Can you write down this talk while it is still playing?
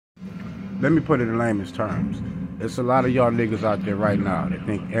let me put it in layman's terms. There's a lot of y'all niggas out there right now that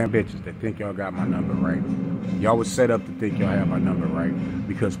think, and bitches, that think y'all got my number right. Y'all was set up to think y'all have my number right.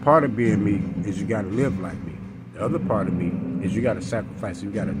 Because part of being me is you gotta live like me. The other part of me is you gotta sacrifice,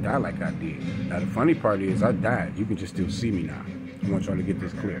 you gotta die like I did. Now the funny part is I died. You can just still see me now. I want y'all to get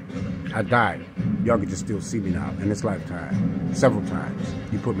this clear. I died. Y'all can just still see me now in this lifetime. Several times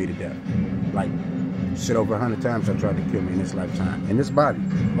you put me to death. Like shit, over 100 times I tried to kill me in this lifetime. In this body,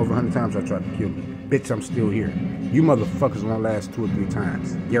 over 100 times I tried to kill me. Bitch, I'm still here. You motherfuckers won't last 2 or 3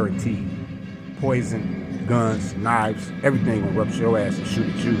 times. Guaranteed. Poison, guns, knives, everything will rupture your ass and shoot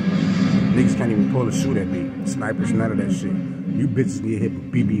at you. Niggas can't even pull a shoot at me. Snipers, none of that shit. You bitches get hit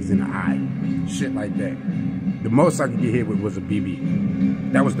with BBs in the eye. Shit like that. The most I could get hit with was a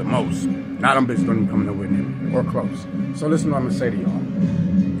BB. That was the most. Now them bitches don't even come nowhere near me or close. So listen to what I'm gonna say to y'all.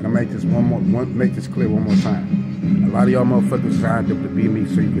 And I'll make this make this clear one more time. A lot of y'all motherfuckers signed up to be me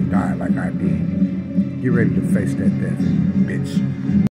so you could die like I did. Get ready to face that death, bitch.